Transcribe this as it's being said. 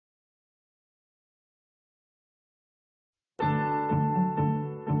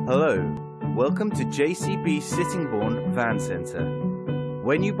Hello, welcome to JCB Sittingbourne Van Centre.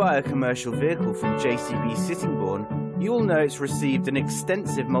 When you buy a commercial vehicle from JCB Sittingbourne, you will know it's received an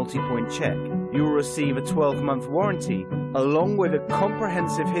extensive multi-point check. You will receive a 12-month warranty, along with a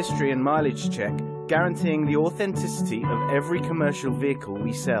comprehensive history and mileage check, guaranteeing the authenticity of every commercial vehicle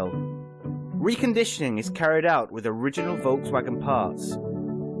we sell. Reconditioning is carried out with original Volkswagen parts.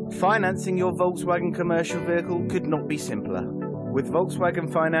 Financing your Volkswagen commercial vehicle could not be simpler. With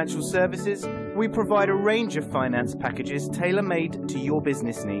Volkswagen Financial Services, we provide a range of finance packages tailor-made to your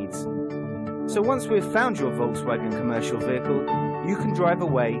business needs. So once we've found your Volkswagen commercial vehicle, you can drive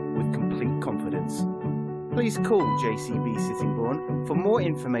away with complete confidence. Please call JCB Sittingbourne for more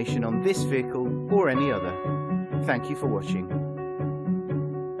information on this vehicle or any other. Thank you for watching.